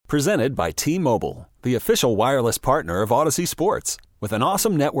Presented by T-Mobile, the official wireless partner of Odyssey Sports. With an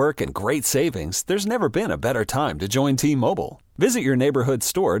awesome network and great savings, there's never been a better time to join T-Mobile. Visit your neighborhood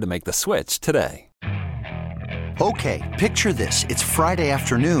store to make the switch today. Okay, picture this. It's Friday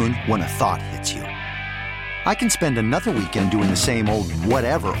afternoon when a thought hits you. I can spend another weekend doing the same old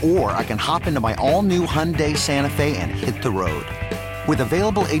whatever, or I can hop into my all-new Hyundai Santa Fe and hit the road. With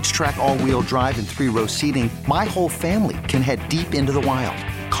available H-Track all-wheel drive and 3-row seating, my whole family can head deep into the wild.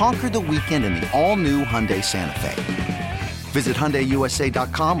 Conquer the weekend in the all-new Hyundai Santa Fe. Visit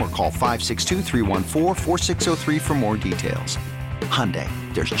HyundaiUSA.com or call 562-314-4603 for more details. Hyundai,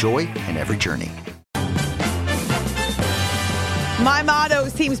 there's joy in every journey. My motto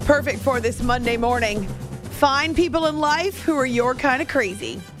seems perfect for this Monday morning. Find people in life who are your kind of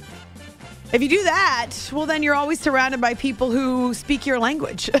crazy. If you do that, well, then you're always surrounded by people who speak your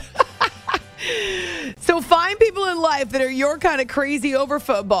language. So find people in life that are your kind of crazy over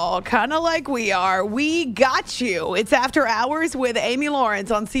football, kind of like we are. We got you. It's After Hours with Amy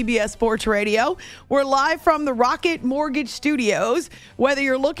Lawrence on CBS Sports Radio. We're live from the Rocket Mortgage Studios. Whether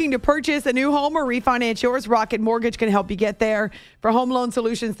you're looking to purchase a new home or refinance yours, Rocket Mortgage can help you get there. For home loan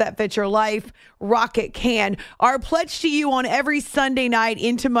solutions that fit your life, Rocket can. Our pledge to you on every Sunday night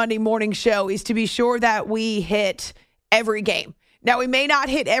into Monday morning show is to be sure that we hit every game. Now, we may not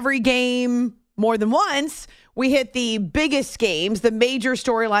hit every game more than once. We hit the biggest games, the major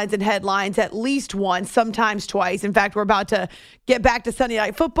storylines and headlines at least once, sometimes twice. In fact, we're about to get back to Sunday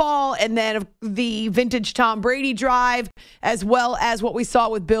Night Football and then the vintage Tom Brady drive, as well as what we saw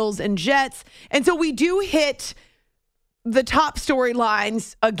with Bills and Jets. And so we do hit the top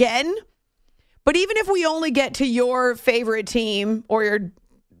storylines again. But even if we only get to your favorite team or your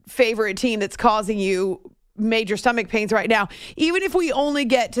favorite team that's causing you major stomach pains right now, even if we only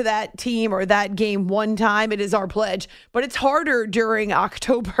get to that team or that game one time, it is our pledge. But it's harder during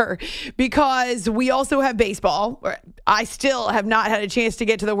October because we also have baseball. I still have not had a chance to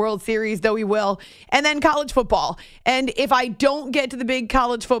get to the World Series, though we will. And then college football. And if I don't get to the big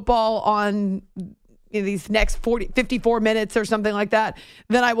college football on these next 54 minutes or something like that,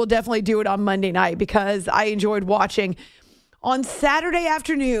 then I will definitely do it on Monday night because I enjoyed watching. On Saturday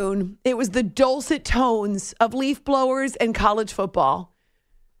afternoon, it was the dulcet tones of leaf blowers and college football.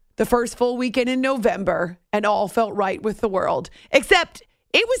 The first full weekend in November, and all felt right with the world. Except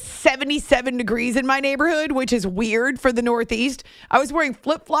it was 77 degrees in my neighborhood, which is weird for the Northeast. I was wearing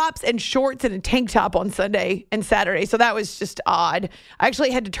flip-flops and shorts and a tank top on Sunday and Saturday, so that was just odd. I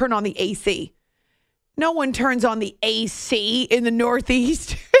actually had to turn on the AC. No one turns on the AC in the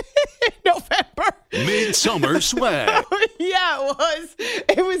Northeast in November. Midsummer swag. Yeah, it was.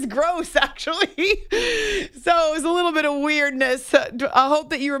 It was gross, actually. So it was a little bit of weirdness. I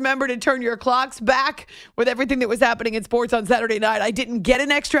hope that you remember to turn your clocks back with everything that was happening in sports on Saturday night. I didn't get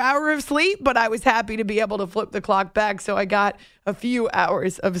an extra hour of sleep, but I was happy to be able to flip the clock back, so I got a few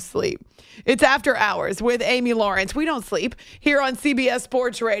hours of sleep. It's After Hours with Amy Lawrence. We don't sleep here on CBS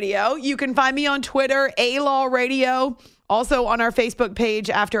Sports Radio. You can find me on Twitter, A-Law Radio. Also on our Facebook page,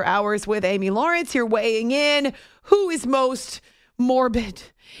 After Hours with Amy Lawrence. You're weighing in who is most morbid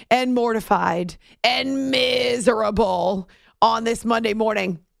and mortified and miserable on this Monday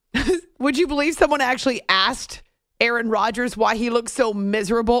morning. Would you believe someone actually asked Aaron Rodgers why he looks so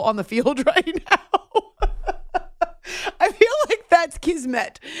miserable on the field right now? I feel like that's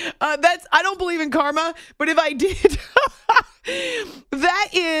kismet. I don't believe in karma, but if I did, that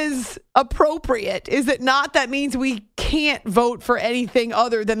is appropriate. Is it not? That means we can't vote for anything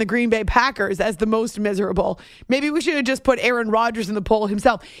other than the Green Bay Packers as the most miserable. Maybe we should have just put Aaron Rodgers in the poll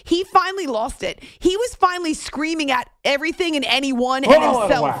himself. He finally lost it. He was finally screaming at everything and anyone and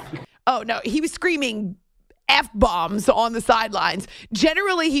himself. Oh, no. He was screaming F-bombs on the sidelines.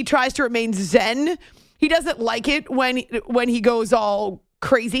 Generally, he tries to remain zen. He doesn't like it when he goes all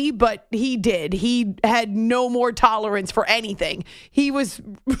crazy, but he did. He had no more tolerance for anything. He was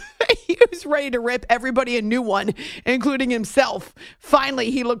ready to rip everybody a new one, including himself. Finally,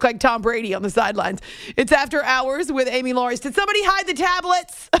 he looked like Tom Brady on the sidelines. It's After Hours with Amy Lawrence. Did somebody hide the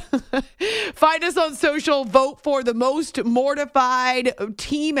tablets? Find us on social. Vote for the most mortified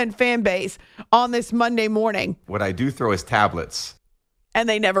team and fan base on this Monday morning. What I do throw is tablets. And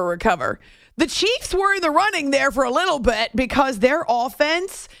they never recover. The Chiefs were in the running there for a little bit because their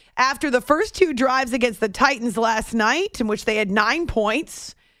offense, after the first two drives against the Titans last night, in which they had 9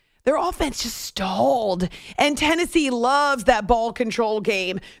 points, their offense just stalled. And Tennessee loves that ball control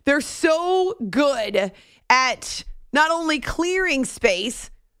game. They're so good at not only clearing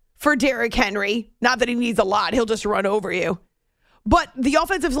space for Derrick Henry, not that he needs a lot, he'll just run over you, but the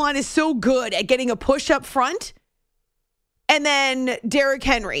offensive line is so good at getting a push up front And then Derrick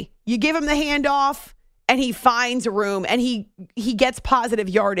Henry, you give him the handoff and he finds a room and he gets positive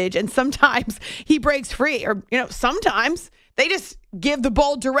yardage. And sometimes he breaks free, or, sometimes they just give the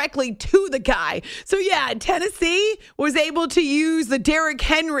ball directly to the guy. So, yeah, Tennessee was able to use the Derrick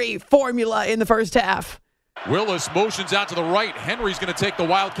Henry formula in the first half. Willis motions out to the right. Henry's going to take the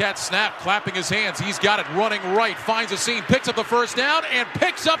Wildcat snap, clapping his hands. He's got it running right, finds a seam, picks up the first down, and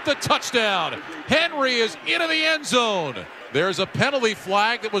picks up the touchdown. Henry is into the end zone. There's a penalty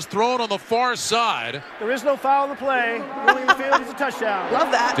flag that was thrown on the far side. There is no foul on the play. Ruling the field is a touchdown.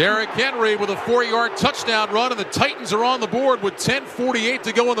 Love that. Derrick Henry with a 4-yard touchdown run, and the Titans are on the board with 10:48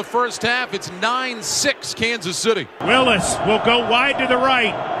 to go in the first half. It's 9-6 Kansas City. Willis will go wide to the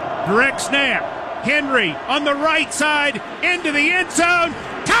right. Direct snap. Henry on the right side into the end zone.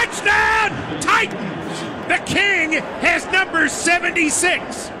 Touchdown! Titans! The King has number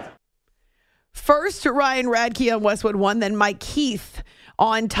 76. First, Ryan Radke on Westwood One, then Mike Heath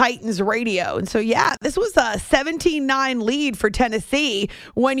on Titans Radio. And so, yeah, this was a 17-9 lead for Tennessee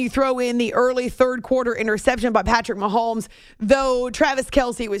when you throw in the early third quarter interception by Patrick Mahomes, though Travis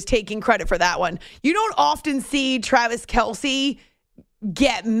Kelce was taking credit for that one. You don't often see Travis Kelce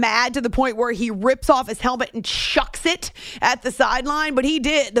get mad to the point where he rips off his helmet and chucks it at the sideline, but he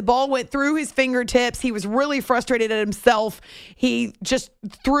did. The ball went through his fingertips. He was really frustrated at himself. He just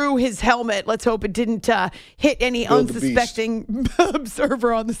threw his helmet. Let's hope it didn't hit any unsuspecting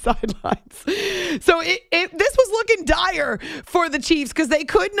observer on the sidelines. So this was looking dire for the Chiefs because they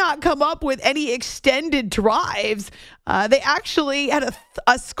could not come up with any extended drives. They actually had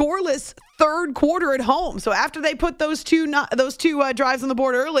a scoreless third quarter at home. So after they put those two drives on the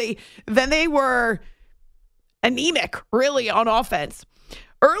board early, then they were anemic, really, on offense.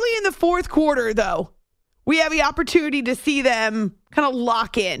 Early in the fourth quarter, though, we have the opportunity to see them kind of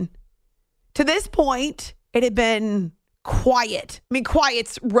lock in. To this point, it had been quiet. I mean,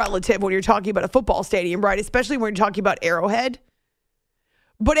 quiet's relative when you're talking about a football stadium, right? Especially when you're talking about Arrowhead.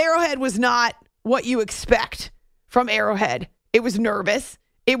 But Arrowhead was not what you expect from Arrowhead. It was nervous.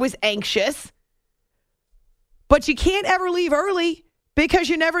 It was anxious. But you can't ever leave early because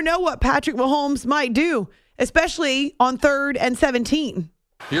you never know what Patrick Mahomes might do, especially on 3rd and 17.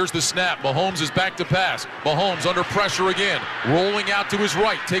 Here's the snap. Mahomes is back to pass. Mahomes under pressure again. Rolling out to his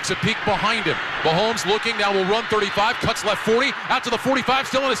right. Takes a peek behind him. Mahomes looking. Now will run 35. Cuts left 40. Out to the 45.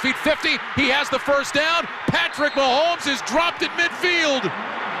 Still on his feet. 50. He has the first down. Patrick Mahomes is dropped at midfield.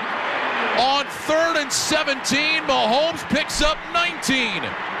 On 3rd and 17, Mahomes picks up 19.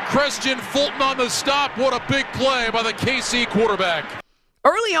 Christian Fulton on the stop. What a big play by the KC quarterback.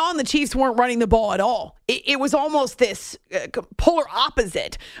 Early on, the Chiefs weren't running the ball at all. It was almost this polar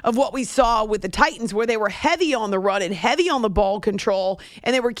opposite of what we saw with the Titans, where they were heavy on the run and heavy on the ball control,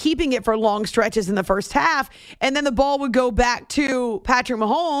 and they were keeping it for long stretches in the first half. And then the ball would go back to Patrick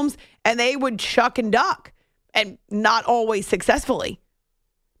Mahomes, and they would chuck and duck, and not always successfully.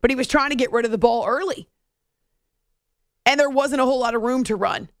 But he was trying to get rid of the ball early. And there wasn't a whole lot of room to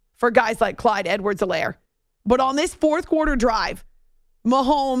run for guys like Clyde Edwards-Helaire. But on this fourth quarter drive,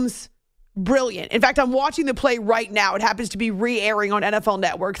 Mahomes, brilliant. In fact, I'm watching the play right now. It happens to be re-airing on NFL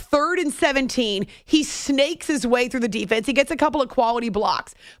Network. 3rd and 17, he snakes his way through the defense. He gets a couple of quality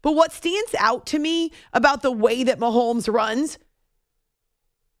blocks. But what stands out to me about the way that Mahomes runs,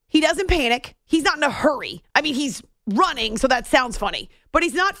 he doesn't panic. He's not in a hurry. I mean, he's running, so that sounds funny. But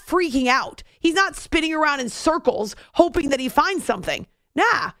he's not freaking out. He's not spinning around in circles hoping that he finds something.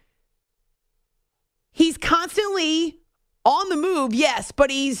 Nah. He's constantly on the move, yes, but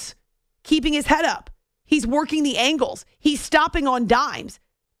he's keeping his head up. He's working the angles. He's stopping on dimes.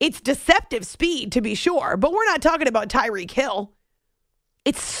 It's deceptive speed, to be sure, but we're not talking about Tyreek Hill.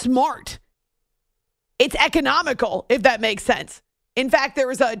 It's smart. It's economical, if that makes sense. In fact, there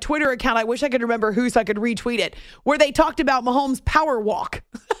was a Twitter account, I wish I could remember who so I could retweet it, where they talked about Mahomes' power walk.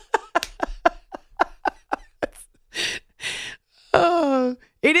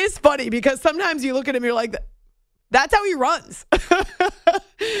 It is funny because sometimes you look at him, you're like, that's how he runs.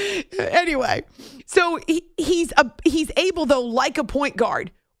 Anyway, so he's able, though, like a point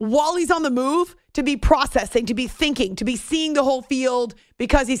guard, while he's on the move, to be processing, to be thinking, to be seeing the whole field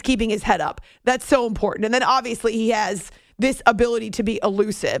because he's keeping his head up. That's so important. And then obviously he has this ability to be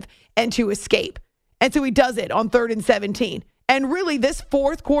elusive and to escape. And so he does it on 3rd and 17. And really, this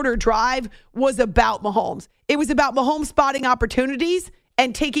fourth quarter drive was about Mahomes. It was about Mahomes spotting opportunities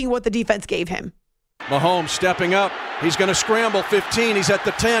and taking what the defense gave him. Mahomes stepping up. He's going to scramble 15. He's at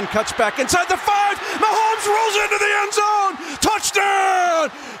the 10. Cuts back inside the 5. Mahomes Mahomes rolls into the end zone.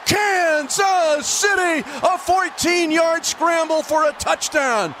 Touchdown! Kansas City, a 14-yard scramble for a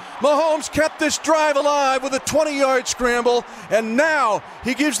touchdown. Mahomes kept this drive alive with a 20-yard scramble, and now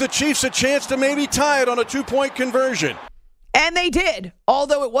he gives the Chiefs a chance to maybe tie it on a 2-point conversion. And they did,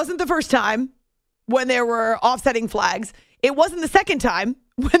 although it wasn't the first time when there were offsetting flags. It wasn't the second time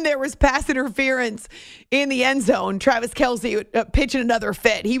when there was pass interference in the end zone. Travis Kelce pitching another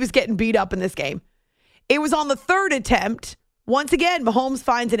fit. He was getting beat up in this game. It was on the third attempt. Once again, Mahomes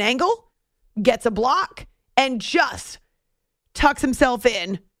finds an angle, gets a block, and just tucks himself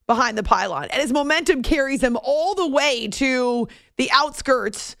in behind the pylon. And his momentum carries him all the way to the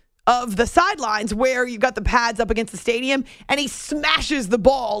outskirts of the sidelines where you've got the pads up against the stadium, and he smashes the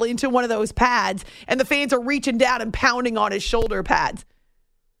ball into one of those pads, and the fans are reaching down and pounding on his shoulder pads.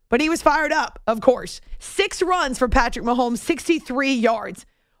 But he was fired up, of course. 6 runs for Patrick Mahomes, 63 yards,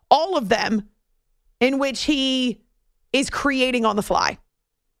 all of them in which he is creating on the fly.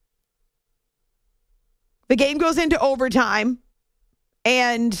 The game goes into overtime,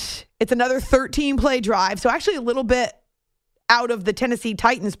 and it's another 13-play drive, so actually a little bit out of the Tennessee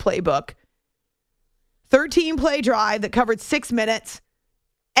Titans playbook. 13-play drive that covered 6 minutes,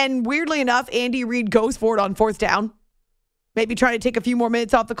 and weirdly enough, Andy Reid goes for it on 4th down. Maybe trying to take a few more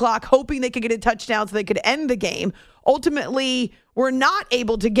minutes off the clock, hoping they could get a touchdown so they could end the game. Ultimately, we're not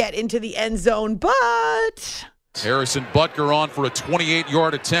able to get into the end zone, but Harrison Butker on for a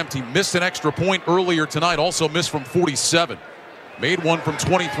 28-yard attempt. He missed an extra point earlier tonight, also missed from 47. Made one from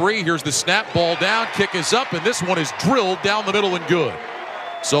 23. Here's the snap, ball down, kick is up, and this one is drilled down the middle and good.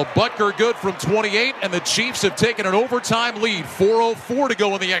 So Butker good from 28, and the Chiefs have taken an overtime lead. 4:04 to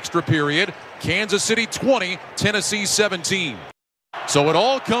go in the extra period. Kansas City 20, Tennessee 17. So it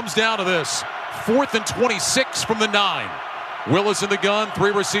all comes down to this. 4th and 26 from the 9. Willis in the gun,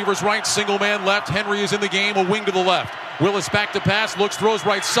 3 receivers right, single man left. Henry is in the game, a wing to the left. Willis back to pass, looks, throws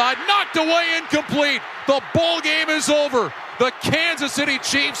right side, knocked away, incomplete. The ball game is over. The Kansas City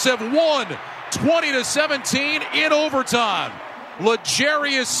Chiefs have won 20-17 in overtime.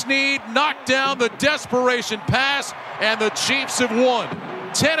 L'Jarius Sneed knocked down the desperation pass, and the Chiefs have won.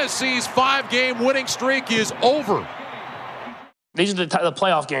 Tennessee's 5-game winning streak is over. These are the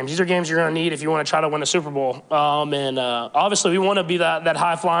playoff games. These are games you're going to need if you want to try to win a Super Bowl. Obviously, we want to be that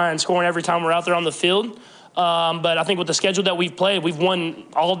high-flying, scoring every time we're out there on the field. But I think with the schedule that we've played, we've won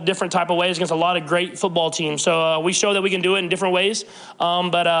all different type of ways against a lot of great football teams. So we show that we can do it in different ways.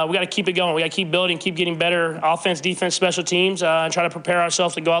 But we got to keep it going. We got to keep building, keep getting better offense, defense, special teams, and try to prepare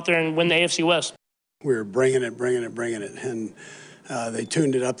ourselves to go out there and win the AFC West. We were bringing it. And they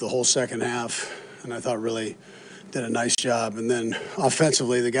tuned it up the whole second half, and I thought really did a nice job. And then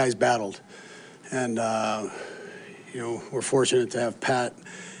offensively, the guys battled. And, we're fortunate to have Pat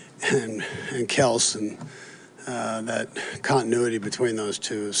and Kels, and that continuity between those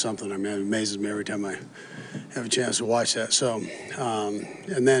two is something, it amazes me every time I have a chance to watch that. So,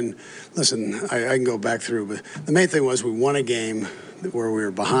 and then, listen, I can go back through, but the main thing was we won a game where we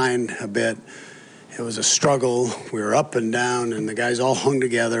were behind a bit. It was a struggle. We were up and down, and the guys all hung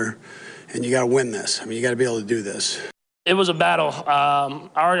together, and you got to win this. You got to be able to do this. It was a battle. I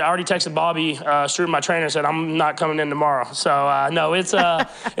already texted Bobby Stewart, my trainer, and said I'm not coming in tomorrow. So, no, it's a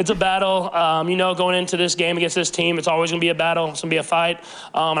battle. Going into this game against this team, it's always going to be a battle. It's going to be a fight.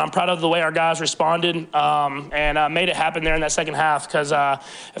 And I'm proud of the way our guys responded and made it happen there in that second half because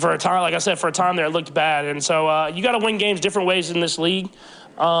for a time, like I said, for a time there, it looked bad. And so you got to win games different ways in this league.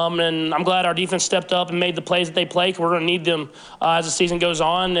 And I'm glad our defense stepped up and made the plays that they play. We're going to need them as the season goes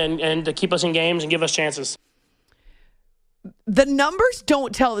on and to keep us in games and give us chances. The numbers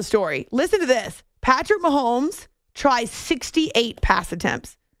don't tell the story. Listen to this. Patrick Mahomes tries 68 pass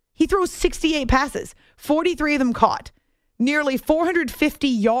attempts. He throws 68 passes, 43 of them caught, nearly 450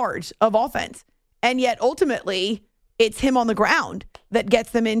 yards of offense. And yet, ultimately, it's him on the ground that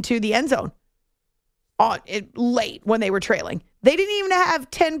gets them into the end zone late when they were trailing. They didn't even have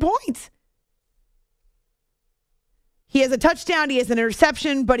 10 points. He has a touchdown. He has an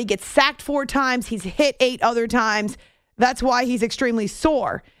interception, but he gets sacked 4 times. He's hit 8 other times. That's why he's extremely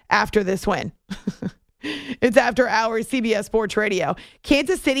sore after this win. It's After Hours, CBS Sports Radio.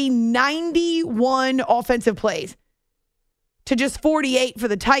 Kansas City, 91 offensive plays to just 48 for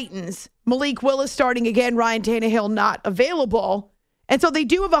the Titans. Malik Willis starting again, Ryan Tannehill not available. And so they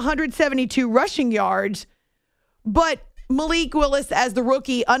do have 172 rushing yards, but Malik Willis as the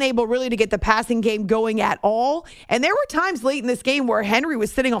rookie, unable really to get the passing game going at all. And there were times late in this game where Henry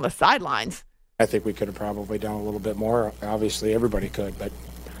was sitting on the sidelines. I think we could have probably done a little bit more. Obviously, everybody could, but,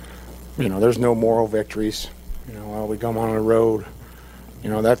 there's no moral victories. We come on the road,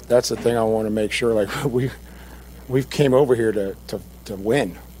 that's the thing I want to make sure. Like we've came over here to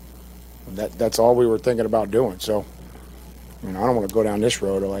win. That's all we were thinking about doing. So, I don't want to go down this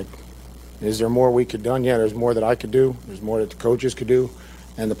road of is there more we could done? Yeah, there's more that I could do. There's more that the coaches could do,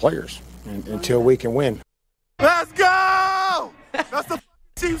 and the players, until we can win. Let's go! That's the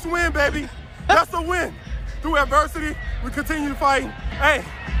Chiefs win, baby. That's the win. Through adversity, we continue to fight. Hey,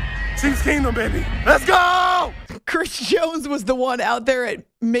 Chiefs Kingdom, baby. Let's go! Chris Jones was the one out there at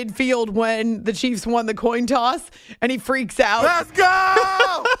midfield when the Chiefs won the coin toss, and he freaks out. Let's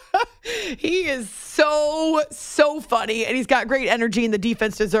go! He is so funny, and he's got great energy, and the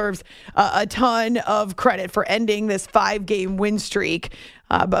defense deserves a ton of credit for ending this 5-game win streak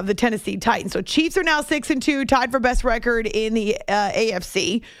of the Tennessee Titans. So Chiefs are now 6-2, tied for best record in the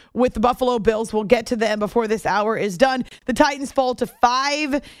AFC with the Buffalo Bills. We'll get to them before this hour is done. The Titans fall to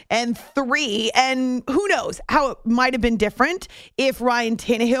 5-3, and who knows how it might have been different if Ryan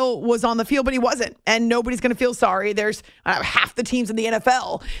Tannehill was on the field, but he wasn't, and nobody's going to feel sorry. There's half the teams in the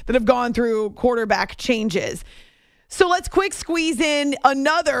NFL that have gone through quarterback changes. So let's quick squeeze in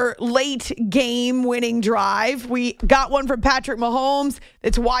another late game winning drive. We got one from Patrick Mahomes.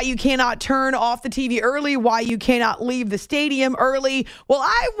 It's why you cannot turn off the TV early, why you cannot leave the stadium early. Well,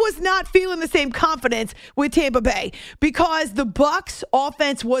 I was not feeling the same confidence with Tampa Bay because the Bucs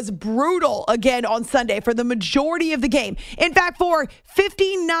offense was brutal again on Sunday for the majority of the game. In fact, for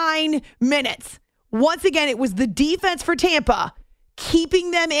 59 minutes. Once again, it was the defense for Tampa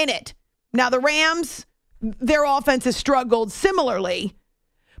keeping them in it. Now the Rams, their offense has struggled similarly,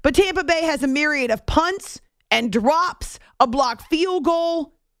 but Tampa Bay has a myriad of punts and drops, a blocked field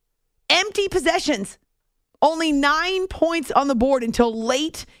goal, empty possessions. Only 9 points on the board until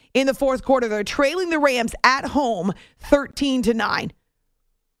late in the fourth quarter. They're trailing the Rams at home 13-9.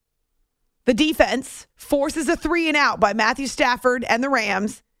 The defense forces a 3-and-out by Matthew Stafford and the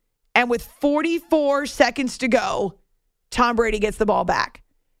Rams, and with 44 seconds to go, Tom Brady gets the ball back.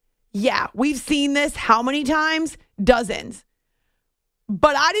 Yeah, we've seen this how many times? Dozens.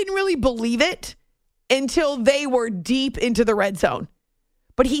 But I didn't really believe it until they were deep into the red zone.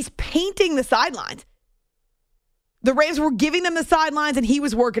 But he's painting the sidelines. The Rams were giving them the sidelines, and he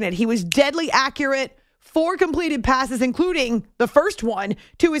was working it. He was deadly accurate. 4 completed passes, including the first one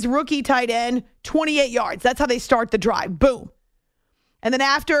to his rookie tight end, 28 yards. That's how they start the drive. Boom. And then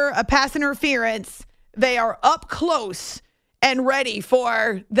after a pass interference, they are up close and ready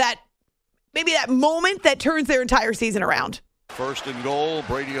for that, maybe that moment that turns their entire season around. First and goal,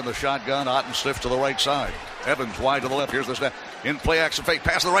 Brady in the shotgun, Otten stiff to the right side. Evans wide to the left. Here's the snap. In play action fake,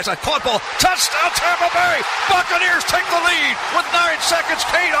 pass to the right side. Caught ball. Touchdown Tampa Bay. Buccaneers take the lead with 9 seconds.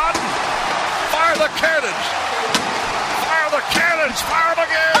 Kate Otten. Fire the cannons. Fire the cannons. Fire them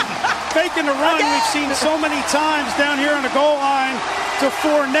again. Faking the run we've seen so many times down here on the goal line to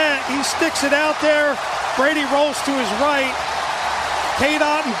Fournette. He sticks it out there. Brady rolls to his right. Kate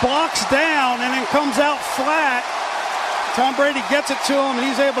Otten blocks down and then comes out flat. Tom Brady gets it to him, and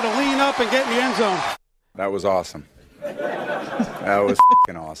he's able to lean up and get in the end zone. That was awesome. That was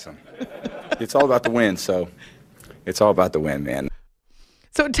f***ing awesome. It's all about the win, so it's all about the win, man.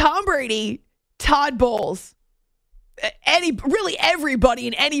 So Tom Brady, Todd Bowles, really everybody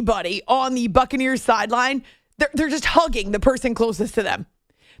and anybody on the Buccaneers sideline, they're just hugging the person closest to them.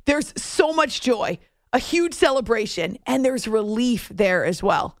 There's so much joy, a huge celebration, and there's relief there as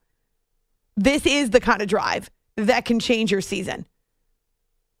well. This is the kind of drive that can change your season.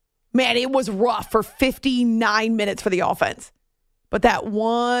 Man, it was rough for 59 minutes for the offense. But that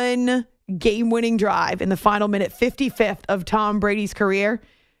one game-winning drive in the final minute, 55th of Tom Brady's career,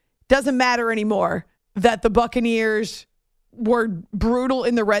 doesn't matter anymore that the Buccaneers were brutal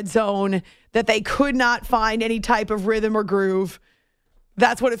in the red zone, that they could not find any type of rhythm or groove.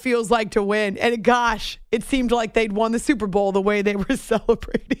 That's what it feels like to win. And gosh, it seemed like they'd won the Super Bowl the way they were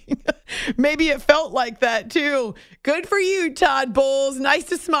celebrating. Maybe it felt like that too. Good for you, Todd Bowles. Nice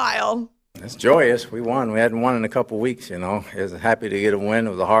to smile. It's joyous. We won. We hadn't won in a couple of weeks, you know. I was happy to get a win. It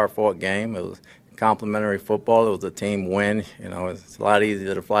was a hard-fought game. It was complimentary football. It was a team win. You know, it's a lot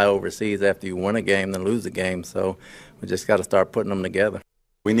easier to fly overseas after you win a game than lose a game. So we just got to start putting them together.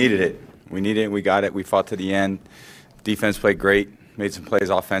 We needed it. We needed it. We got it. We fought to the end. Defense played great. Made some plays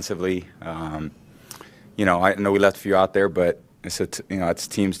offensively. You know, I know we left a few out there, but it's it's a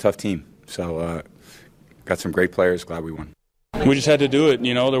team's tough team. So got some great players. Glad we won. We just had to do it.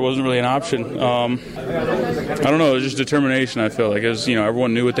 You know, there wasn't really an option. I don't know. It was just determination. I feel like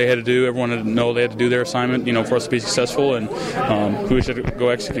everyone knew what they had to do. Everyone had to know they had to do their assignment. For us to be successful, and we should go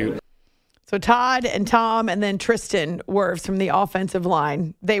execute. So Todd and Tom and then Tristan Wirfs from the offensive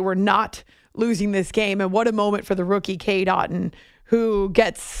line, they were not losing this game. And what a moment for the rookie Kate Otten, who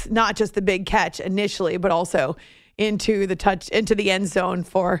gets not just the big catch initially, but also into the end zone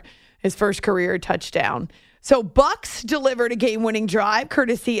for his first career touchdown. So Bucks delivered a game-winning drive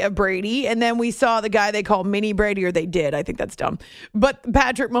courtesy of Brady, and then we saw the guy they call Mini Brady, or they did. I think that's dumb. But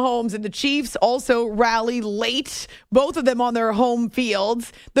Patrick Mahomes and the Chiefs also rally late, both of them on their home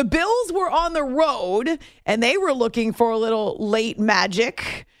fields. The Bills were on the road, and they were looking for a little late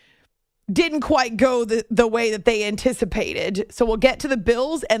magic. Didn't quite go the way that they anticipated. So we'll get to the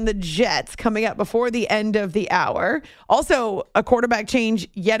Bills and the Jets coming up before the end of the hour. Also, a quarterback change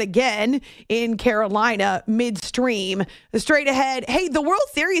yet again in Carolina midstream. The straight ahead. Hey, the World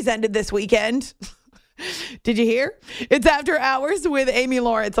Series ended this weekend. Did you hear? It's After Hours with Amy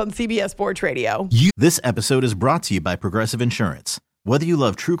Lawrence on CBS Sports Radio. This episode is brought to you by Progressive Insurance. Whether you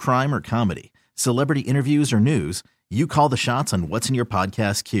love true crime or comedy, celebrity interviews or news, you call the shots on what's in your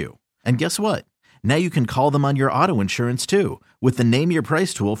podcast queue. And guess what? Now you can call them on your auto insurance too with the Name Your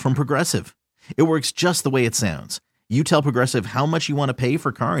Price tool from Progressive. It works just the way it sounds. You tell Progressive how much you want to pay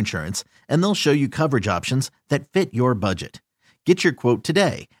for car insurance, and they'll show you coverage options that fit your budget. Get your quote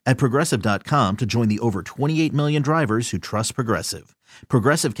today at Progressive.com to join the over 28 million drivers who trust Progressive.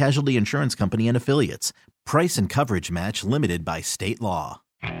 Progressive Casualty Insurance Company and Affiliates. Price and coverage match limited by state law.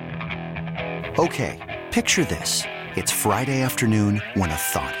 Okay, picture this. It's Friday afternoon when a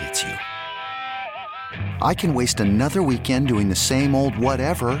thought hits you. I can waste another weekend doing the same old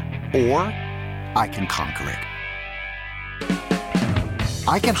whatever, or I can conquer it.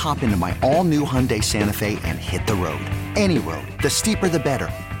 I can hop into my all-new Hyundai Santa Fe and hit the road. Any road. The steeper, the better.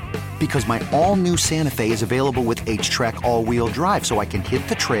 Because my all-new Santa Fe is available with H-Track all-wheel drive, so I can hit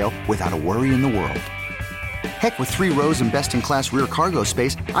the trail without a worry in the world. Heck, with 3 rows and best-in-class rear cargo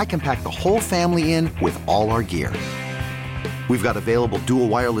space, I can pack the whole family in with all our gear. We've got available dual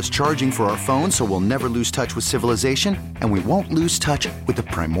wireless charging for our phones, so we'll never lose touch with civilization, and we won't lose touch with the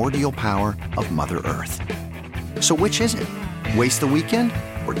primordial power of Mother Earth. So which is it? Waste the weekend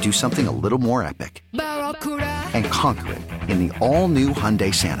or do something a little more epic? And conquer it in the all-new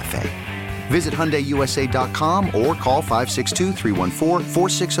Hyundai Santa Fe. Visit HyundaiUSA.com or call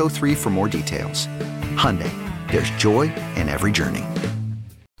 562-314-4603 for more details. Hyundai, there's joy in every journey.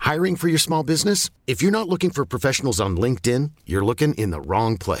 Hiring for your small business? If you're not looking for professionals on LinkedIn, you're looking in the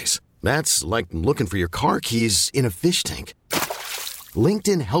wrong place. That's like looking for your car keys in a fish tank.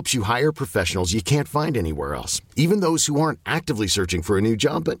 LinkedIn helps you hire professionals you can't find anywhere else, even those who aren't actively searching for a new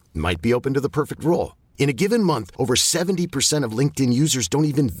job but might be open to the perfect role. In a given month, over 70% of LinkedIn users don't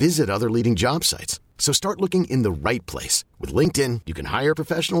even visit other leading job sites. So start looking in the right place. With LinkedIn, you can hire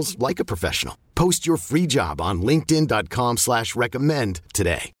professionals like a professional. Post your free job on linkedin.com/recommend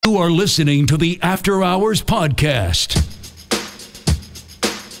today. You are listening to the After Hours Podcast.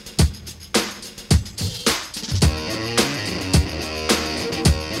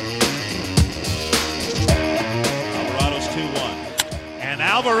 Colorado's 2-1. And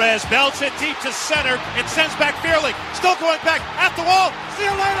Alvarez belts it deep to center. It sends back Fearley. Still going back at the wall. See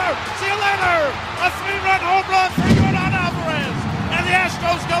you later. See you later. A 3-run home run for Yordan Alvarez. And the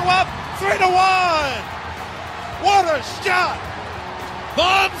Astros go up 3-1. What a shot.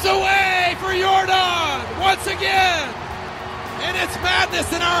 Bombs away for Yordan once again. And it's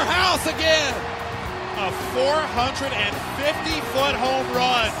madness in our house again. A 450-foot home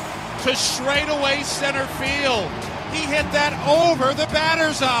run to straightaway center field. He hit that over the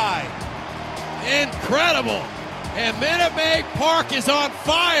batter's eye. Incredible. And Minute Maid Park is on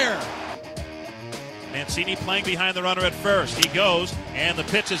fire. Mancini playing behind the runner at first. He goes, and the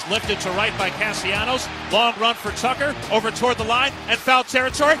pitch is lifted to right by Castellanos. Long run for Tucker, over toward the line, and foul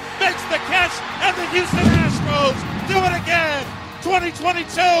territory. Makes the catch, and the Houston Astros do it again.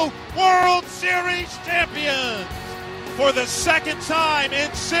 2022 World Series champions. For the second time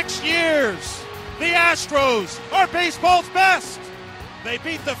in 6 years, the Astros are baseball's best. They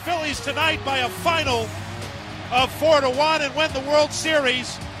beat the Phillies tonight by a final of 4-1 and win the World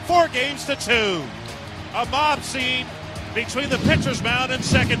Series 4-2. A mob scene between the pitcher's mound and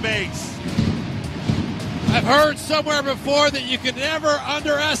second base. I've heard somewhere before that you can never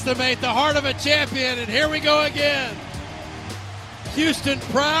underestimate the heart of a champion, and here we go again. Houston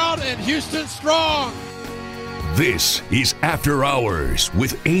proud and Houston strong. This is After Hours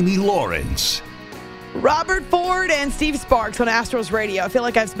with Amy Lawrence. Robert Ford and Steve Sparks on Astros Radio. I feel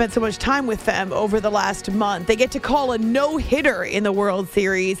like I've spent so much time with them over the last month. They get to call a no-hitter in the World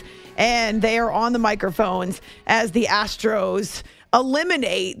Series, and they are on the microphones as the Astros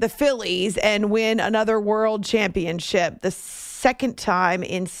eliminate the Phillies and win another world championship. The second time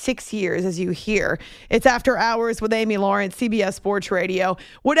in 6 years, as you hear. It's After Hours with Amy Lawrence, CBS Sports Radio.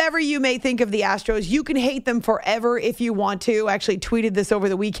 Whatever you may think of the Astros, you can hate them forever if you want to. I actually tweeted this over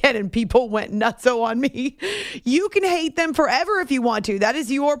the weekend and people went nutso on me. You can hate them forever if you want to. That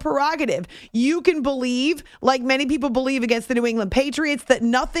is your prerogative. You can believe, like many people believe against the New England Patriots, that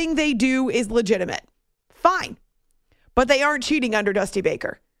nothing they do is legitimate. Fine. But they aren't cheating under Dusty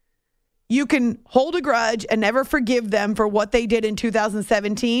Baker. You can hold a grudge and never forgive them for what they did in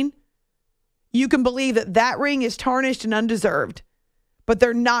 2017. You can believe that that ring is tarnished and undeserved, but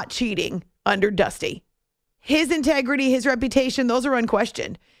they're not cheating under Dusty. His integrity, his reputation, those are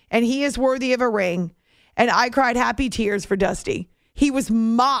unquestioned, and he is worthy of a ring. And I cried happy tears for Dusty. He was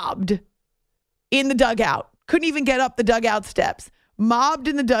mobbed in the dugout. Couldn't even get up the dugout steps. Mobbed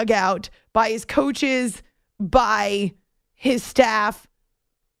in the dugout by his coaches, by his staff.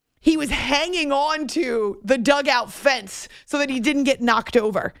 He was hanging on to the dugout fence so that he didn't get knocked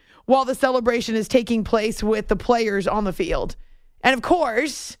over while the celebration is taking place with the players on the field. And of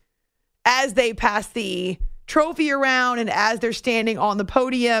course, as they pass the trophy around and as they're standing on the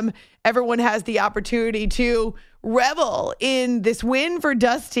podium, everyone has the opportunity to revel in this win for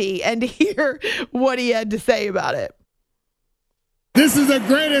Dusty and to hear what he had to say about it. This is the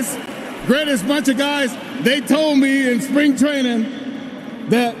greatest bunch of guys. They told me in spring training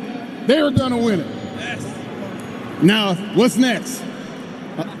that they were going to win it. Yes. Now, what's next?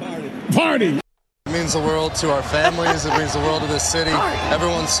 Party. It means the world to our families. It means the world to this city.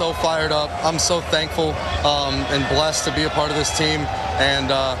 Everyone's so fired up. I'm so thankful and blessed to be a part of this team.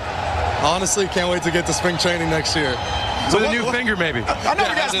 And honestly, can't wait to get to spring training next year. With a new finger, maybe. I know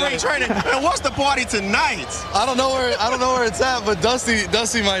we got spring training. And what's the party tonight? I don't know where it's at, but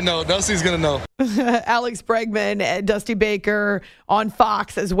Dusty might know. Dusty's gonna know. Alex Bregman and Dusty Baker on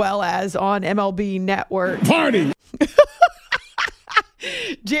Fox as well as on MLB Network. Party.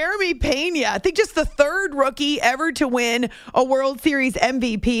 Jeremy Pena, I think just the third rookie ever to win a World Series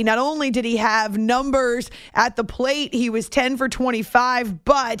MVP. Not only did he have numbers at the plate, he was 10 for 25,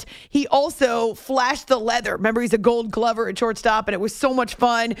 but he also flashed the leather. Remember, he's a Gold Glover at shortstop, and it was so much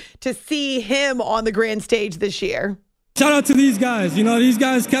fun to see him on the grand stage this year. Shout out to these guys. You know, these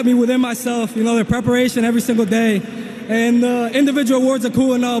guys kept me within myself, you know, their preparation every single day. And individual awards are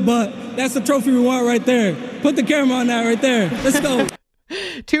cool and all, but that's the trophy we want right there. Put the camera on that right there. Let's go.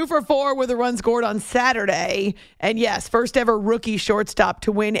 2 for 4 with a run scored on Saturday. And yes, first ever rookie shortstop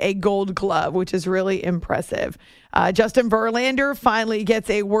to win a Gold Glove, which is really impressive. Justin Verlander finally gets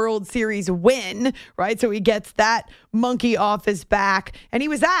a World Series win, right? So he gets that monkey off his back. And he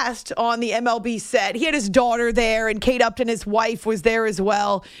was asked on the MLB set. He had his daughter there, and Kate Upton, his wife, was there as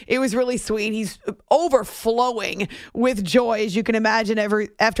well. It was really sweet. He's overflowing with joy, as you can imagine,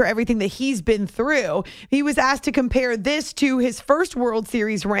 after everything that he's been through. He was asked to compare this to his first World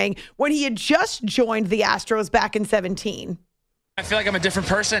Series ring when he had just joined the Astros back in 2017. I feel like I'm a different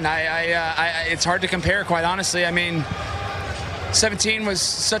person. It's hard to compare, quite honestly. I mean, 2017 was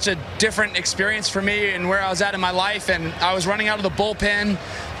such a different experience for me and where I was at in my life, and I was running out of the bullpen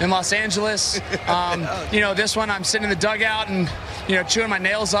in Los Angeles. This one I'm sitting in the dugout and, chewing my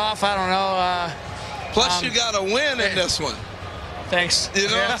nails off. I don't know. Plus, you got a win in this one. Thanks. You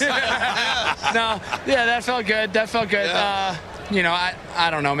know what I'm saying? Yeah, that felt good. Yeah. I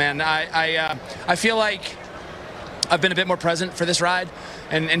don't know, man. I feel like I've been a bit more present for this ride,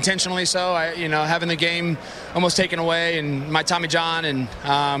 and intentionally so. Having the game almost taken away, and my Tommy John, and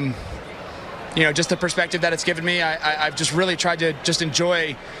just the perspective that it's given me. I've just really tried to just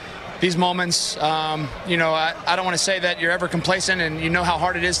enjoy these moments. I don't want to say that you're ever complacent, and you know how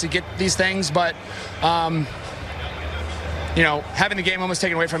hard it is to get these things, but having the game almost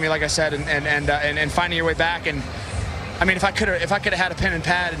taken away from you, like I said, and finding your way back. And I mean, if I could have had a pen and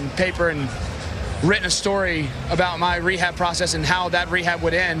pad and paper and written a story about my rehab process and how that rehab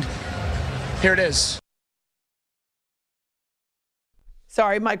would end, here it is.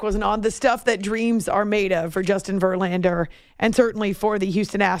 Sorry, Mike wasn't on. The stuff that dreams are made of for Justin Verlander and certainly for the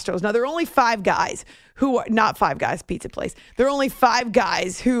Houston Astros. Now, there are only 5 guys who are not 5 Guys Pizza Place. There are only 5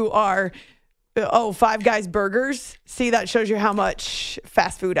 guys who are, Five Guys Burgers. See, that shows you how much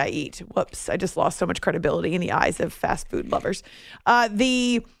fast food I eat. Whoops, I just lost so much credibility in the eyes of fast food lovers.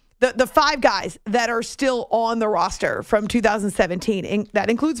 The 5 guys that are still on the roster from 2017, that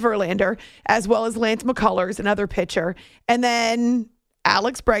includes Verlander, as well as Lance McCullers, another pitcher, and then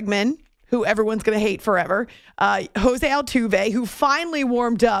Alex Bregman, who everyone's going to hate forever, Jose Altuve, who finally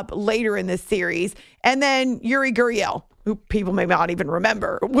warmed up later in this series, and then Yuri Gurriel, who people may not even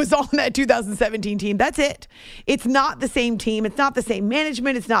remember, was on that 2017 team. That's it. It's not the same team. It's not the same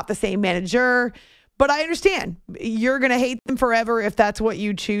management. It's not the same manager. but I understand. You're going to hate them forever if that's what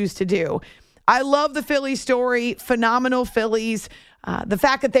you choose to do. I love the Phillies story. Phenomenal Phillies. The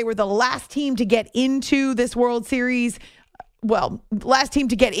fact that they were the last team to get into this World Series, last team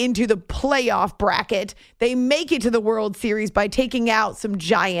to get into the playoff bracket. They make it to the World Series by taking out some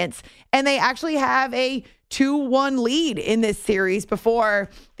giants, and they actually have a 2-1 lead in this series before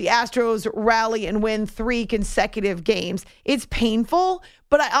the Astros rally and win 3 consecutive games. It's painful,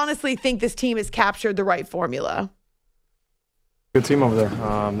 but I honestly think this team has captured the right formula. Good team over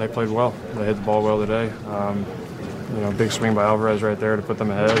there. They played well. They hit the ball well today. Big swing by Alvarez right there to put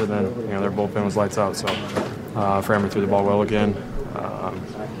them ahead, and then their bullpen was lights out. So Framber threw the ball well again.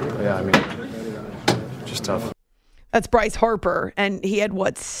 Just tough. That's Bryce Harper, and he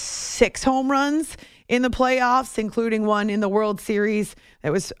had 6 home runs in the playoffs, including one in the World Series.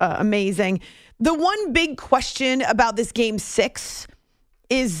 That was amazing. The one big question about this Game 6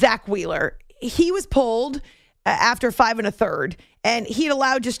 is Zach Wheeler. He was pulled after 5 1/3, and he'd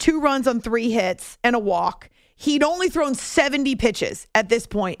allowed just 2 runs on 3 hits and a walk. He'd only thrown 70 pitches at this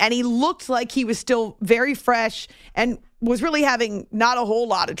point, and he looked like he was still very fresh and was really having not a whole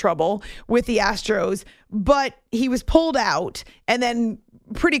lot of trouble with the Astros, but he was pulled out, and then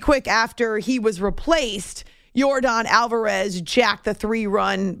pretty quick after he was replaced, Yordan Alvarez jacked the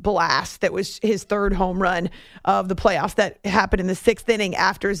 3-run blast that was his 3rd home run of the playoffs that happened in the 6th inning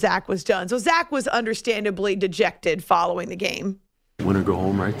after Zach was done. So Zach was understandably dejected following the game. Win or go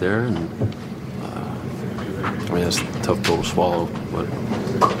home right there, and that's a tough pill to swallow, but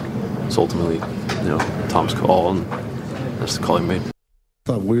it's ultimately, Tom's call, and that's the call he made. I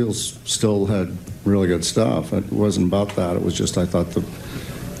thought Wheels still had really good stuff. It wasn't about that. It was just I thought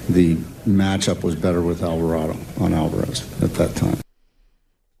the matchup was better with Alvarez at that time.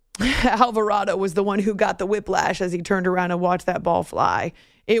 Alvarado was the one who got the whiplash as he turned around and watched that ball fly.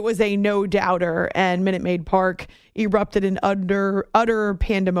 It was a no-doubter, and Minute Maid Park erupted in utter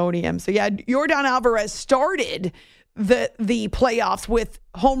pandemonium. So, Yordan Alvarez started the playoffs with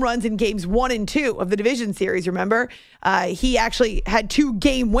home runs in games 1 and 2 of the division series, remember? He actually had 2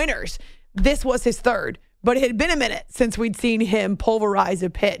 game winners. This was his 3rd. But it had been a minute since we'd seen him pulverize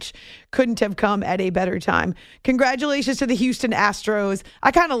a pitch. Couldn't have come at a better time. Congratulations to the Houston Astros. I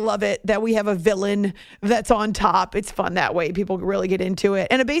kind of love it that we have a villain that's on top. It's fun that way. People really get into it.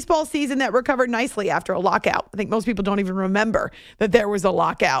 And a baseball season that recovered nicely after a lockout. I think most people don't even remember that there was a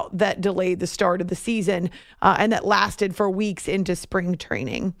lockout that delayed the start of the season and that lasted for weeks into spring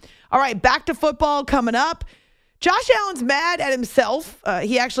training. All right, back to football coming up. Josh Allen's mad at himself.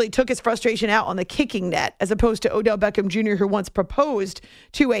 He actually took his frustration out on the kicking net as opposed to Odell Beckham Jr., who once proposed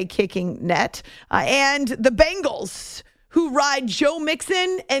to a kicking net. And the Bengals, who ride Joe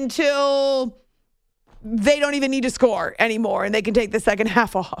Mixon until they don't even need to score anymore and they can take the second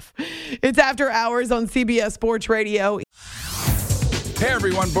half off. It's After Hours on CBS Sports Radio. Hey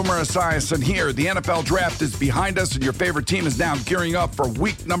everyone, Boomer Esiason here. The NFL Draft is behind us and your favorite team is now gearing up for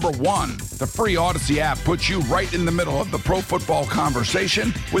week number 1. The free Odyssey app puts you right in the middle of the pro football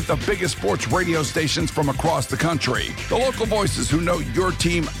conversation with the biggest sports radio stations from across the country. The local voices who know your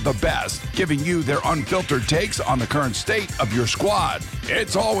team the best, giving you their unfiltered takes on the current state of your squad.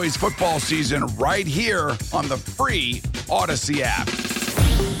 It's always football season right here on the free Odyssey app.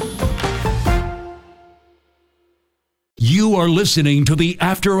 You are listening to the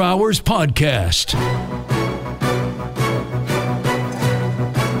After Hours Podcast.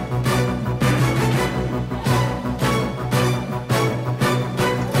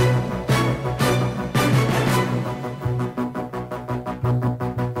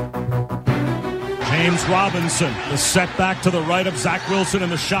 James Robinson, the setback to the right of Zach Wilson in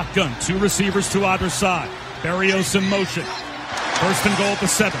the shotgun. 2 receivers to either side. Berrios in motion. First and goal at the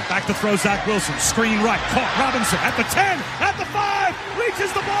 7. Back to throw Zach Wilson. Screen right. Caught Robinson at the 10. At the 5.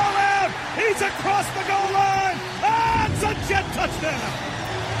 Reaches the ball out. He's across the goal line. It's a Jet touchdown.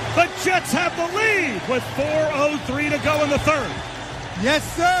 The Jets have the lead with 4:03 to go in the 3rd. Yes,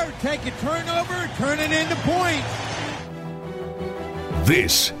 sir. Take a turnover, turn it into points.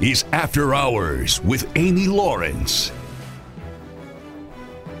 This is After Hours with Amy Lawrence.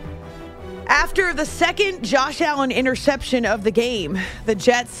 After the second Josh Allen interception of the game, the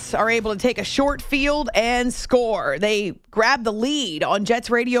Jets are able to take a short field and score. They grab the lead on Jets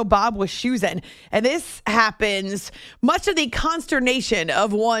radio. Bob Wischusen. And this happens much to the consternation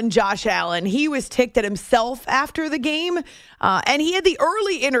of one Josh Allen. He was ticked at himself after the game, and he had the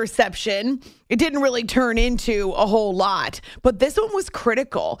early interception. It didn't really turn into a whole lot, but this one was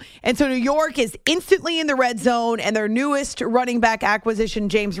critical. And so New York is instantly in the red zone, and their newest running back acquisition,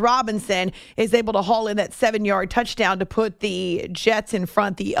 James Robinson, is able to haul in that 7-yard touchdown to put the Jets in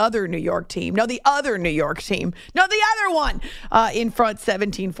front, the other New York team. No, the other New York team. No, the other one in front,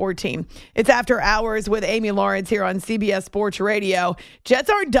 17-14. It's After Hours with Amy Lawrence here on CBS Sports Radio. Jets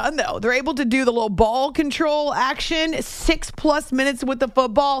aren't done, though. They're able to do the little ball control action, 6+ minutes with the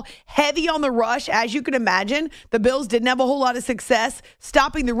football, heavy on the rush. As you can imagine, the Bills didn't have a whole lot of success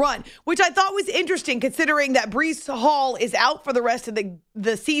stopping the run, which I thought was interesting considering that Breece Hall is out for the rest of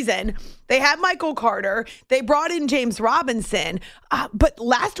the season. They have Michael Carter. They brought in James Robinson. But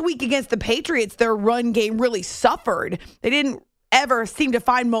last week against the Patriots, their run game really suffered. They didn't ever seem to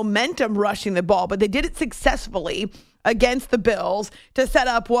find momentum rushing the ball, but they did it successfully against the Bills to set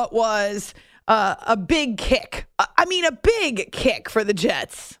up what was a big kick. A big kick for the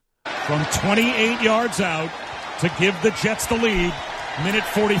Jets. From 28 yards out to give the Jets the lead. Minute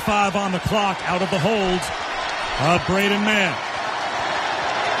 45 on the clock out of the holds of Braden Mann.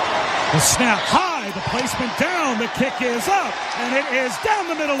 The snap high, the placement down, the kick is up, and it is down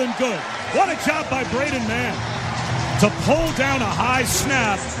the middle and good. What a job by Braden Mann to pull down a high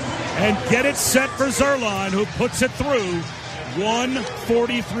snap and get it set for Zerline, who puts it through.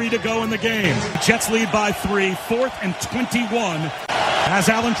 1:43 to go in the game. Jets lead by 3, 4th and 21. As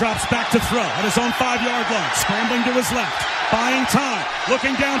Allen drops back to throw at his own 5-yard line, scrambling to his left, buying time,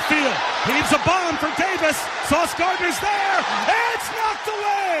 looking downfield, heaves a bomb for Davis. Sauce Gardner's there, and it's knocked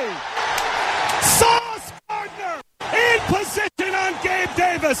away. Sauce Gardner in position on Gabe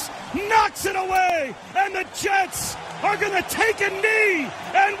Davis, knocks it away, and the Jets are going to take a knee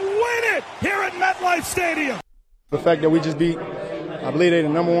and win it here at MetLife Stadium. The fact that we just beat, I believe they're the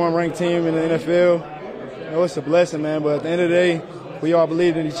number 1 ranked team in the NFL. It's a blessing, man, but at the end of the day, we all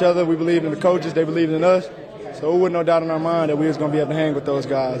believed in each other. We believed in the coaches. They believed in us. So it was no doubt in our mind that we was going to be able to hang with those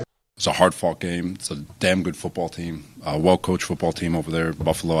guys. It's a hard-fought game. It's a damn good football team, a well-coached football team over there.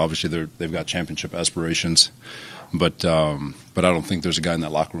 Buffalo, obviously, they've got championship aspirations. But I don't think there's a guy in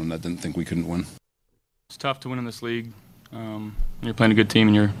that locker room that didn't think we couldn't win. It's tough to win in this league. You're playing a good team,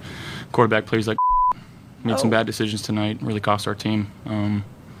 and your quarterback plays like made some bad decisions tonight. Really cost our team.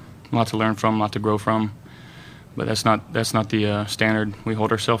 A lot to learn from, a lot to grow from. But that's not the standard we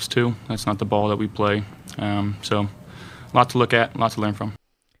hold ourselves to. That's not the ball that we play. So a lot to look at, a lot to learn from.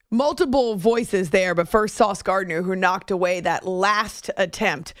 Multiple voices there, but first Sauce Gardner, who knocked away that last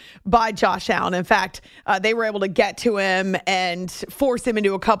attempt by Josh Allen. In fact, they were able to get to him and force him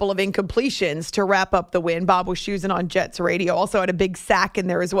into a couple of incompletions to wrap up the win. Bob Wischusen on Jets Radio also had a big sack in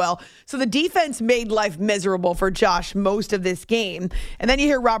there as well. So the defense made life miserable for Josh most of this game. And then you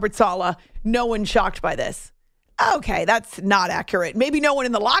hear Robert Saleh, no one shocked by this. Okay, that's not accurate. Maybe no one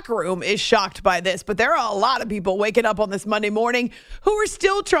in the locker room is shocked by this, but there are a lot of people waking up on this Monday morning who are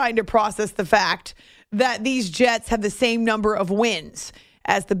still trying to process the fact that these Jets have the same number of wins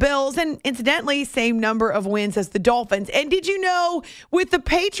as the Bills and, incidentally, same number of wins as the Dolphins. And did you know, with the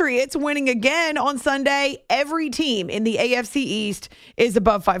Patriots winning again on Sunday, every team in the AFC East is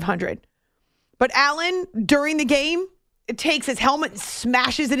above 500. But Allen, during the game, takes his helmet and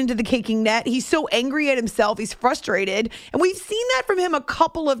smashes it into the kicking net. He's so angry at himself. He's frustrated. And we've seen that from him a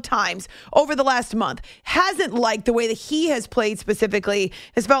couple of times over the last month. Hasn't liked the way that he has played specifically.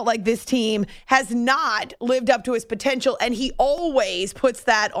 Has felt like this team has not lived up to his potential. And he always puts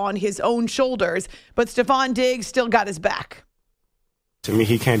that on his own shoulders. But Stephon Diggs still got his back. To me,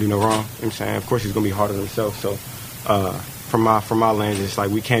 he can't do no wrong. You know what I'm saying? Of course, he's going to be hard on himself. So from my lens, it's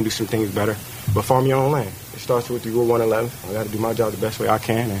like we can do some things better. But farm your own lane. It starts with you go 1-11. I got to do my job the best way I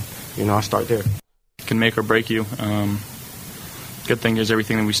can, and I start there. It can make or break you. Good thing is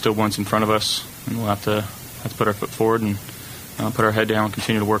everything that we still want's in front of us, and we'll have to put our foot forward and put our head down,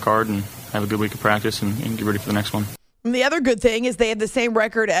 continue to work hard, and have a good week of practice and get ready for the next one. And the other good thing is they have the same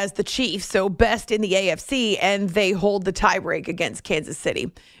record as the Chiefs, so best in the AFC, and they hold the tiebreak against Kansas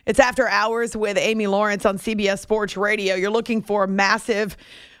City. It's After Hours with Amy Lawrence on CBS Sports Radio. You're looking for massive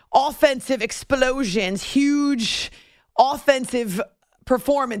offensive explosions, huge offensive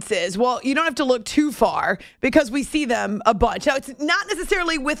performances. Well, you don't have to look too far because we see them a bunch. Now, it's not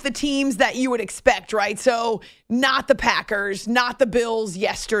necessarily with the teams that you would expect, right? So not the Packers, not the Bills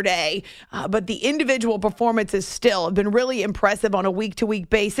yesterday, but the individual performances still have been really impressive on a week-to-week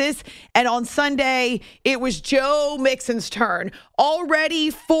basis. And on Sunday, it was Joe Mixon's turn.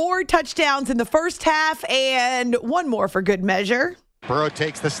 Already 4 touchdowns in the first half and one more for good measure. Burrow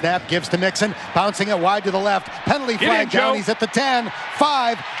takes the snap, gives to Mixon, bouncing it wide to the left. Penalty flag down. He's at the 10,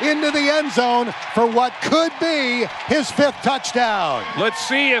 5, into the end zone for what could be his 5th touchdown. Let's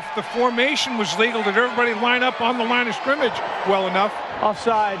see if the formation was legal. Did everybody line up on the line of scrimmage well enough?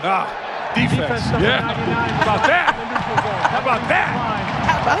 Offside. Defense. Yeah. How about that? How about that?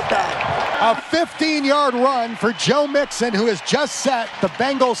 How about that? A 15-yard run for Joe Mixon, who has just set the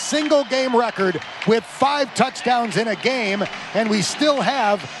Bengals single-game record with 5 touchdowns in a game, and we still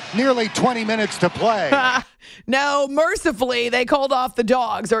have nearly 20 minutes to play. No, mercifully, they called off the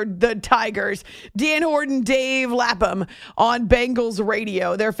Dogs, or the Tigers. Dan Horton, Dave Lapham on Bengals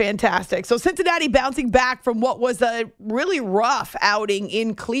radio. They're fantastic. So Cincinnati bouncing back from what was a really rough outing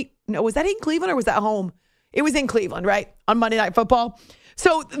in Cleveland. No, was that in Cleveland or was that home? It was in Cleveland, right? On Monday Night Football.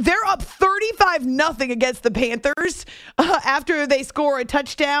 So they're up 35-0 against the Panthers after they score a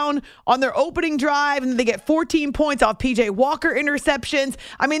touchdown on their opening drive, and they get 14 points off P.J. Walker interceptions.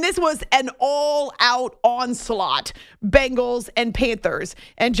 I mean, this was an all-out onslaught, Bengals and Panthers.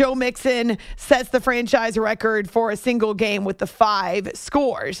 And Joe Mixon sets the franchise record for a single game with the 5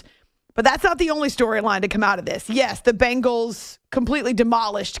 scores. But that's not the only storyline to come out of this. Yes, the Bengals completely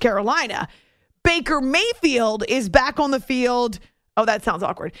demolished Carolina. Baker Mayfield is back on the field. Oh, that sounds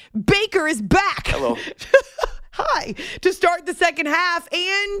awkward. Baker is back. Hello. Hi. To start the second half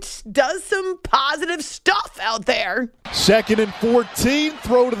and does some positive stuff out there. 2nd and 14.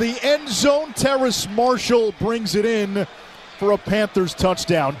 Throw to the end zone. Terrace Marshall brings it in for a Panthers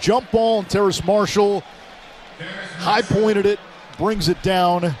touchdown. Jump ball, and Terrace Marshall high-pointed it, brings it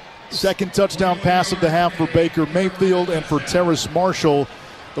down. 2nd touchdown pass of the half for Baker Mayfield, and for Terrace Marshall,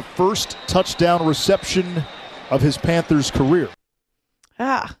 the 1st touchdown reception of his Panthers career.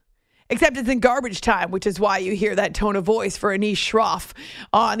 Except it's in garbage time, which is why you hear that tone of voice for Anish Shroff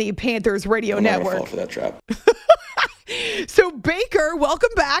on the Panthers radio network. Fall for that trap. So Baker, welcome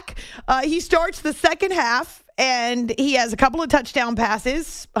back. He starts the second half, and he has a couple of touchdown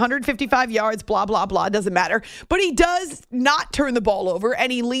passes, 155 yards, blah, blah, blah, doesn't matter. But he does not turn the ball over,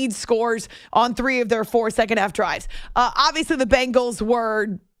 and he leads scores on 3 of their 4 second-half drives. Obviously, the Bengals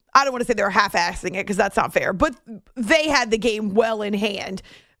were... I don't want to say they're half-assing it because that's not fair, but they had the game well in hand.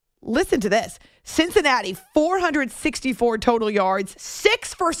 Listen to this. Cincinnati, 464 total yards,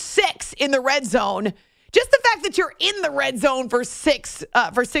 6 for 6 in the red zone. Just the fact that you're in the red zone for 6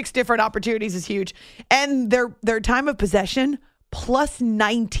 different opportunities is huge. And their time of possession, plus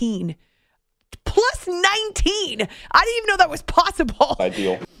 19. Plus 19. I didn't even know that was possible.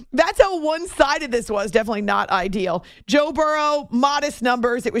 Ideal. That's how one-sided this was. Definitely not ideal. Joe Burrow, modest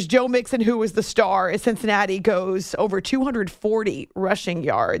numbers. It was Joe Mixon who was the star as Cincinnati goes over 240 rushing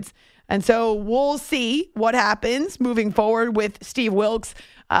yards. And so we'll see what happens moving forward with Steve Wilks.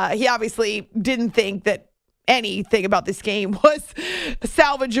 He obviously didn't think that anything about this game was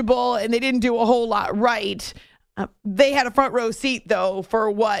salvageable, and they didn't do a whole lot right. They had a front row seat, though, for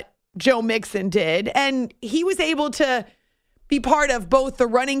what Joe Mixon did, and he was able to be part of both the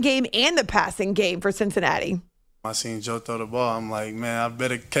running game and the passing game for Cincinnati. I seen Joe throw the ball. I'm like, man, I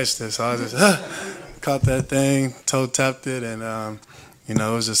better catch this. So I just caught that thing, toe tapped it, and it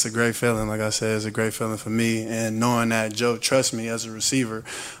was just a great feeling. Like I said, it's a great feeling for me, and knowing that Joe trusts me as a receiver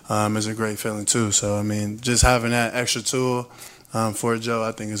is a great feeling too. So I mean, just having that extra tool for Joe,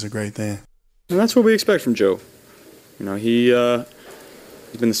 I think is a great thing. And that's what we expect from Joe.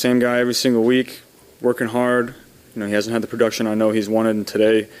 He's been the same guy every single week, working hard. He hasn't had the production I know he's wanted, and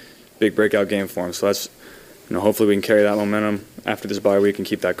today, big breakout game for him. So that's, hopefully we can carry that momentum after this bye week and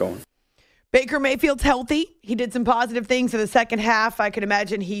keep that going. Baker Mayfield's healthy. He did some positive things in the second half. I can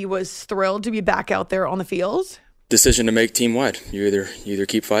imagine he was thrilled to be back out there on the field. Decision to make team-wide. You either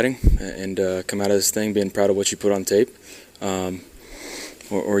keep fighting and come out of this thing being proud of what you put on tape,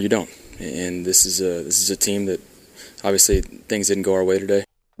 or you don't. And this is a team that obviously things didn't go our way today.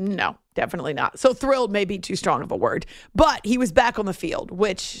 No, definitely not. So thrilled may be too strong of a word. But he was back on the field,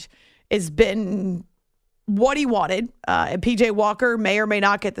 which has been what he wanted. And P.J. Walker may or may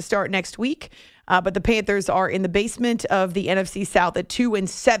not get the start next week. But the Panthers are in the basement of the NFC South at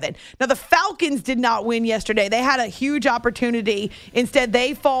 2-7. Now, the Falcons did not win yesterday. They had a huge opportunity. Instead,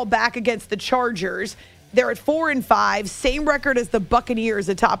 they fall back against the Chargers. They're at 4-5, same record as the Buccaneers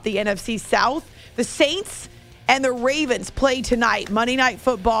atop the NFC South. The Saints and the Ravens play tonight, Monday Night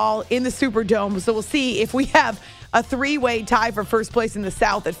Football in the Superdome. So we'll see if we have a 3-way tie for first place in the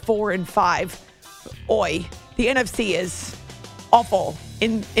South at 4-5. Oi, the NFC is awful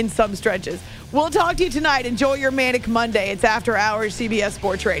in some stretches. We'll talk to you tonight. Enjoy your Manic Monday. It's After Hours, CBS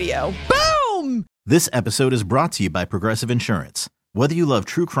Sports Radio. Boom! This episode is brought to you by Progressive Insurance. Whether you love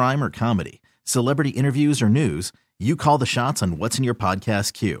true crime or comedy, celebrity interviews or news, you call the shots on what's in your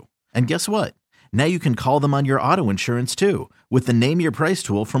podcast queue. And guess what? Now you can call them on your auto insurance too with the Name Your Price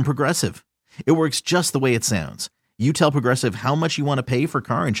tool from Progressive. It works just the way it sounds. You tell Progressive how much you want to pay for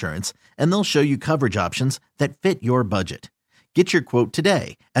car insurance, and they'll show you coverage options that fit your budget. Get your quote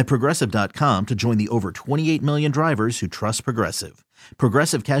today at Progressive.com to join the over 28 million drivers who trust Progressive.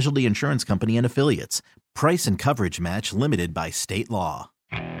 Progressive Casualty Insurance Company and Affiliates. Price and coverage match limited by state law.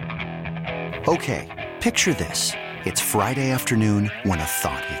 Okay, picture this. It's Friday afternoon when a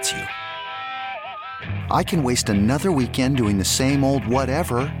thought hits you. I can waste another weekend doing the same old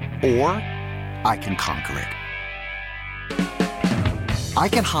whatever, or I can conquer it. I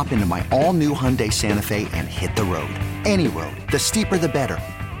can hop into my all-new Hyundai Santa Fe and hit the road. Any road. The steeper, the better.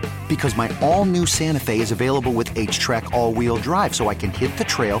 Because my all-new Santa Fe is available with H-Track all-wheel drive, so I can hit the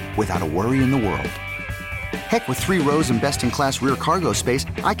trail without a worry in the world. Heck, with 3 rows and best-in-class rear cargo space,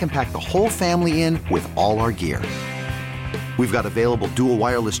 I can pack the whole family in with all our gear. We've got available dual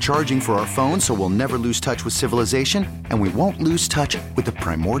wireless charging for our phones, so we'll never lose touch with civilization, and we won't lose touch with the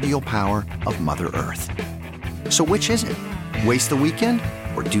primordial power of Mother Earth. So which is it? Waste the weekend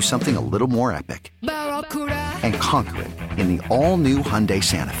or do something a little more epic? And conquer it in the all-new Hyundai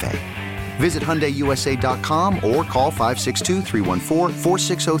Santa Fe. Visit HyundaiUSA.com or call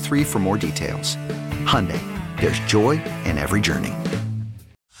 562-314-4603 for more details. Hyundai, there's joy in every journey.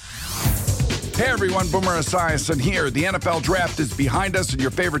 Hey everyone, Boomer Esiason here. The NFL Draft is behind us and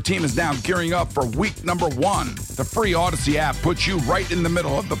your favorite team is now gearing up for week number 1. The free Odyssey app puts you right in the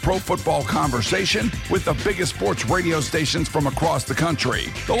middle of the pro football conversation with the biggest sports radio stations from across the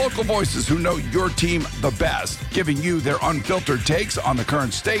country. The local voices who know your team the best, giving you their unfiltered takes on the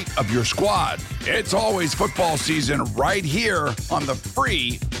current state of your squad. It's always football season right here on the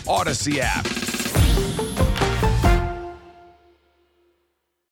free Odyssey app.